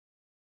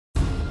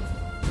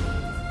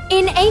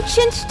In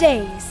ancient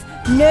days,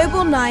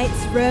 noble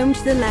knights roamed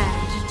the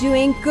land,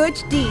 doing good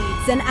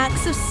deeds and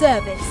acts of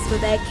service for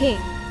their king.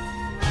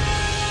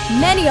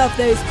 Many of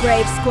those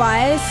brave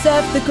squires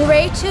served the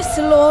greatest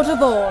lord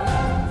of all,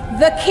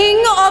 the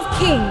King of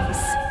Kings.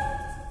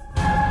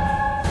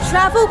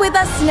 Travel with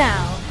us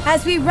now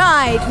as we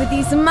ride with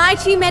these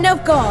mighty men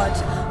of God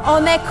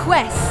on their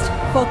quest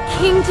for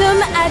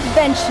kingdom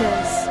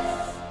adventures.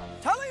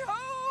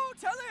 Tally-ho!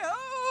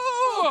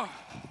 Tally-ho!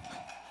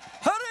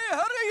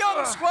 Hurry,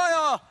 young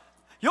squire!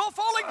 You're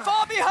falling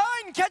far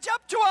behind! Catch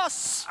up to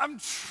us! I'm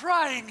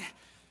trying.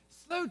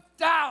 Slow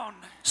down.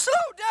 Slow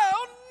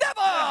down?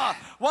 Never!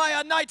 Why,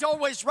 a knight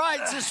always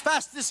rides his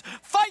fastest,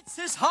 fights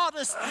his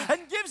hardest,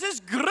 and gives his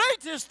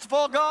greatest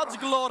for God's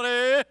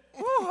glory.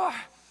 Ooh,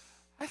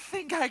 I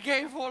think I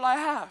gave all I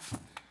have.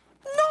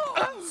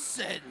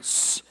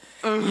 Nonsense!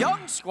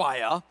 Young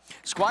squire,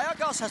 Squire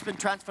Gus has been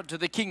transferred to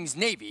the King's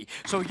Navy,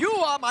 so you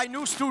are my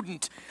new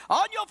student.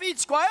 On your feet,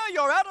 squire,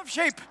 you're out of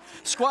shape.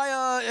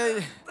 Squire,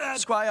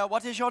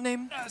 what is your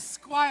name?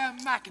 Squire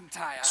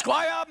McIntyre.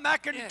 Squire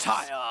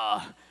McIntyre.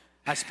 Yes.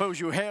 I suppose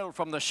you hail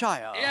from the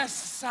Shire.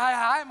 Yes,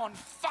 I'm on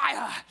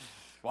fire.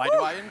 Why do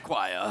I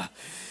inquire?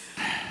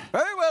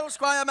 Very well,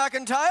 Squire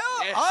McIntyre.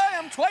 Yes. I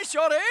am twice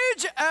your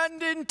age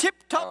and in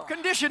tip-top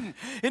condition.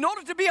 In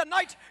order to be a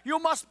knight, you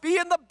must be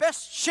in the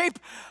best shape.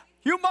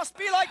 You must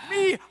be like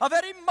me, a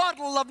very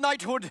model of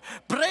knighthood.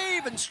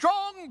 Brave and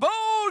strong,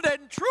 bold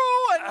and true,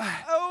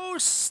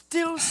 and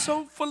still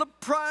so full of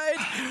pride.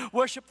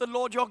 Worship the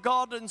Lord your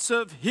God and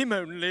serve him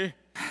only.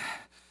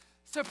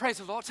 So praise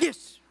the Lord.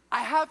 Yes.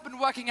 I have been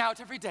working out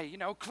every day, you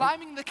know,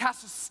 climbing the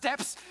castle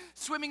steps,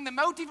 swimming the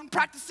moat, even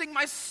practicing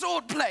my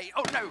sword play.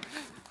 Oh, no.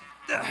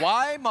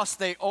 Why must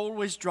they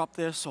always drop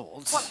their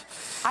swords? Well,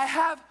 I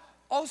have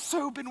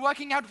also been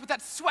working out with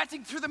that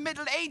Sweating Through the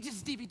Middle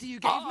Ages DVD you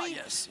gave me.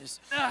 Yes.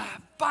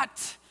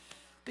 But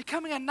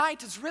becoming a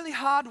knight is really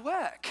hard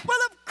work. Well,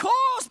 of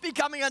course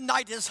becoming a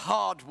knight is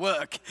hard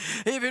work.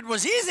 If it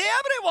was easy,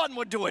 everyone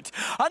would do it.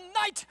 A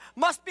knight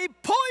must be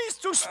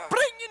poised to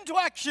spring into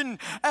action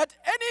at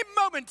any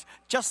moment,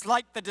 just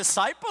like the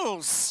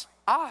disciples.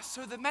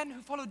 So the men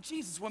who followed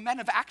Jesus were men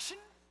of action?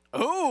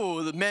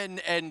 Oh, the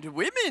men and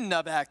women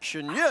of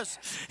action, yes.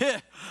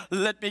 Here,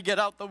 let me get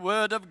out the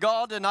word of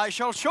God and I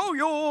shall show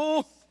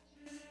you.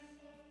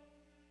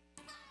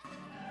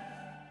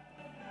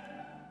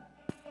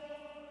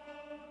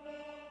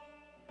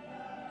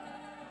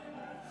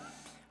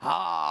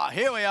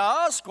 Here we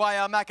are,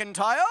 Squire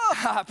McIntyre.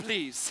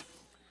 Please,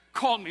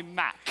 call me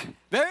Mac.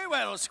 Very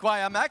well,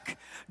 Squire Mac.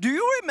 Do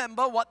you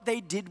remember what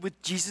they did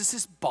with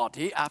Jesus'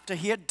 body after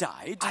he had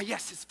died?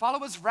 Yes, his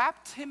followers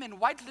wrapped him in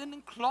white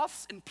linen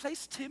cloths and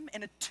placed him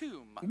in a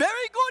tomb.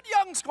 Very good,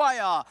 young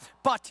squire.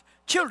 But,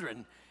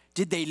 children,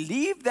 did they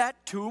leave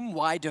that tomb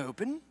wide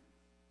open?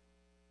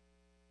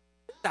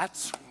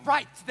 That's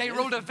right. They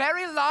rolled a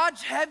very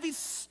large, heavy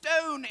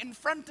stone in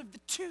front of the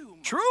tomb.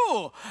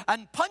 True.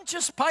 And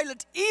Pontius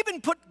Pilate even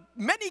put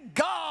many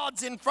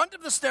guards in front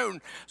of the stone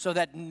so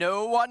that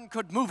no one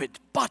could move it.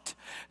 But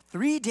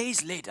 3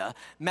 days later,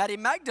 Mary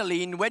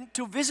Magdalene went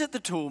to visit the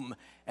tomb,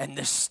 and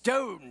the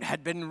stone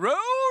had been rolled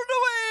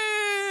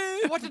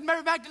away. What did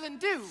Mary Magdalene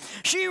do?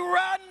 She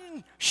ran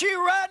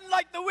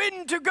like the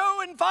wind to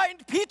go and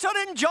find Peter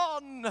and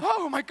John.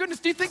 Oh, my goodness.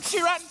 Do you think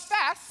she ran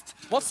fast?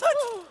 What's that?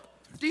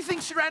 Do you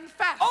think she ran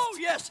fast? Oh,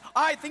 yes.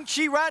 I think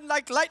she ran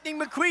like Lightning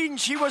McQueen.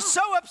 She was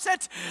so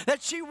upset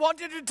that she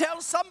wanted to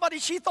tell somebody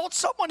she thought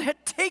someone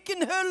had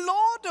taken her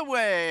Lord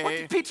away. What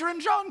did Peter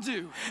and John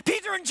do?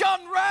 Peter and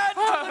John ran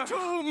to the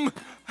tomb.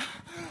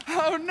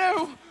 Oh,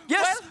 no.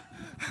 Yes. Well,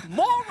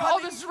 more running. all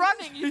this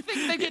running, you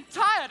think they get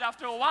tired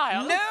after a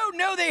while?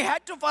 No, they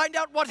had to find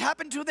out what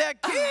happened to their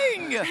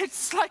king.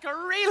 It's like a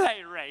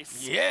relay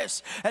race.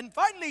 Yes, and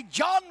finally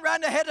John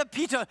ran ahead of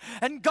Peter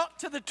and got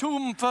to the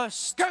tomb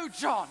first. Go,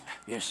 John.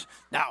 Yes.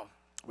 Now,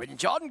 when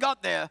John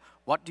got there,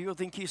 what do you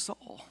think he saw?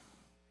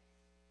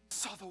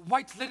 Saw the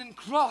white linen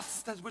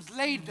cloth that was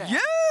laid there.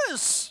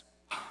 Yes,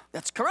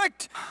 that's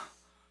correct.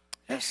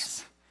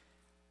 Yes.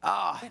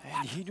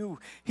 And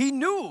he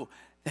knew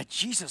that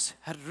Jesus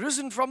had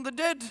risen from the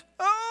dead.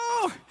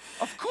 Oh,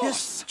 of course.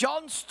 Yes,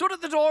 John stood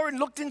at the door and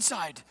looked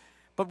inside.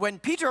 But when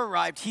Peter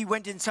arrived, he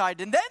went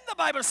inside. And then the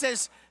Bible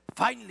says,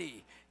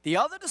 finally, the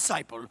other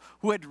disciple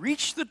who had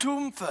reached the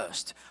tomb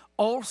first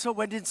also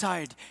went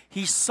inside.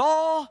 He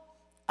saw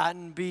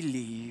and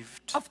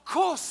believed. Of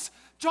course.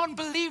 John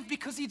believed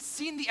because he'd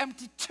seen the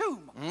empty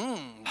tomb.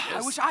 Yes.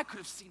 I wish I could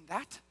have seen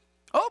that.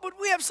 Oh, but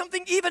we have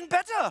something even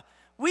better.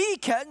 We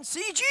can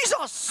see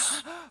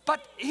Jesus.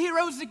 But he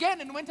rose again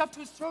and went up to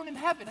his throne in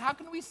heaven. How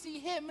can we see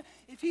him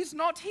if he's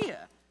not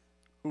here?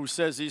 Who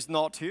says he's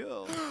not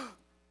here?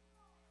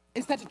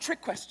 Is that a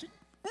trick question?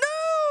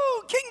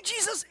 No, King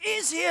Jesus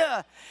is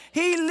here.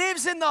 He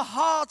lives in the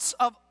hearts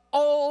of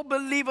all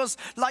believers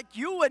like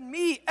you and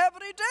me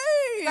every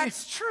day.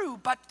 That's true,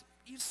 but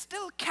you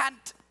still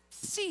can't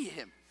see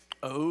him.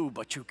 Oh,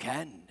 but you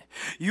can.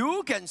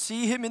 You can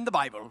see him in the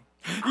Bible.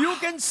 You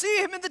can see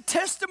him in the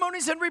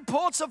testimonies and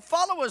reports of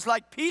followers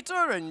like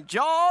Peter and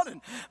John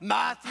and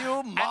Matthew,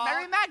 Mark. And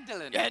Mary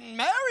Magdalene. And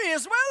Mary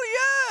as well,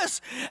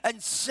 yes.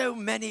 And so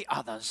many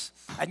others.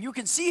 And you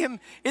can see him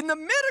in the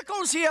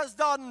miracles he has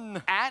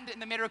done. And in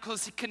the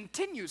miracles he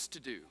continues to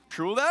do.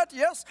 True that,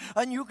 yes.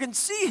 And you can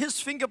see his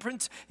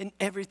fingerprints in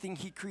everything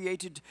he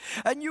created.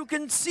 And you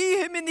can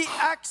see him in the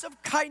acts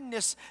of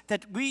kindness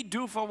that we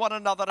do for one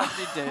another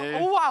every day.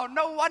 Oh, wow,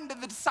 no wonder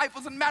the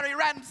disciples and Mary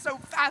ran so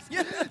fast.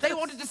 They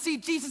wanted to see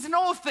Jesus in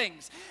all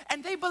things.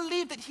 And they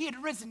believed that he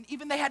had risen,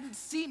 even they hadn't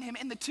seen him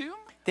in the tomb.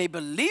 They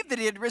believed that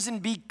he had risen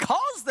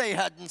because they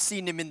hadn't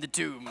seen him in the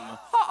tomb.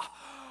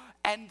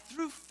 And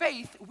through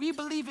faith, we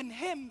believe in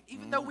him,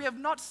 even though we have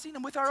not seen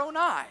him with our own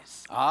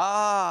eyes.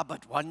 Ah,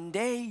 but one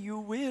day you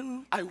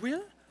will. I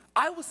will?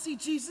 I will see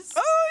Jesus?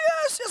 Oh,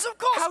 yes, of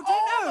course. How do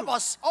you know?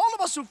 All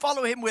of us who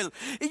follow him will.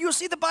 You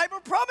see, the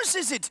Bible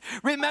promises it.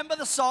 Remember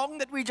the song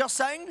that we just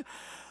sang?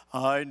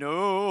 I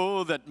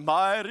know that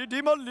my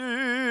Redeemer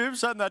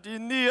lives, and that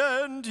in the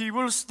end he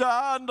will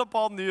stand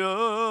upon the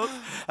earth,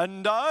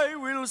 and I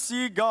will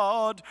see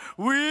God.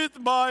 With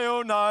my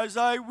own eyes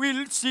I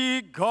will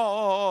see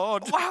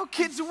God. Wow,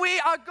 kids, we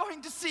are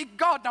going to see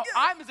God. Now,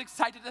 I'm as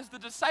excited as the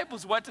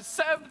disciples were to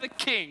serve the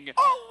King.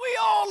 Oh, we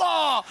all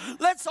are.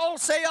 Let's all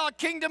say our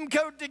kingdom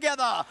code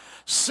together.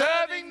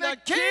 Serving the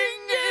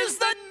King is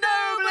the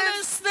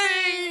noblest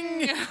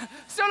thing.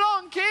 So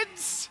long,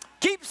 kids.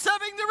 Keep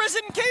serving the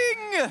risen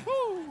King.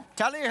 Woo.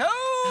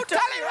 Tally-ho,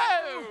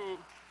 Tally-ho!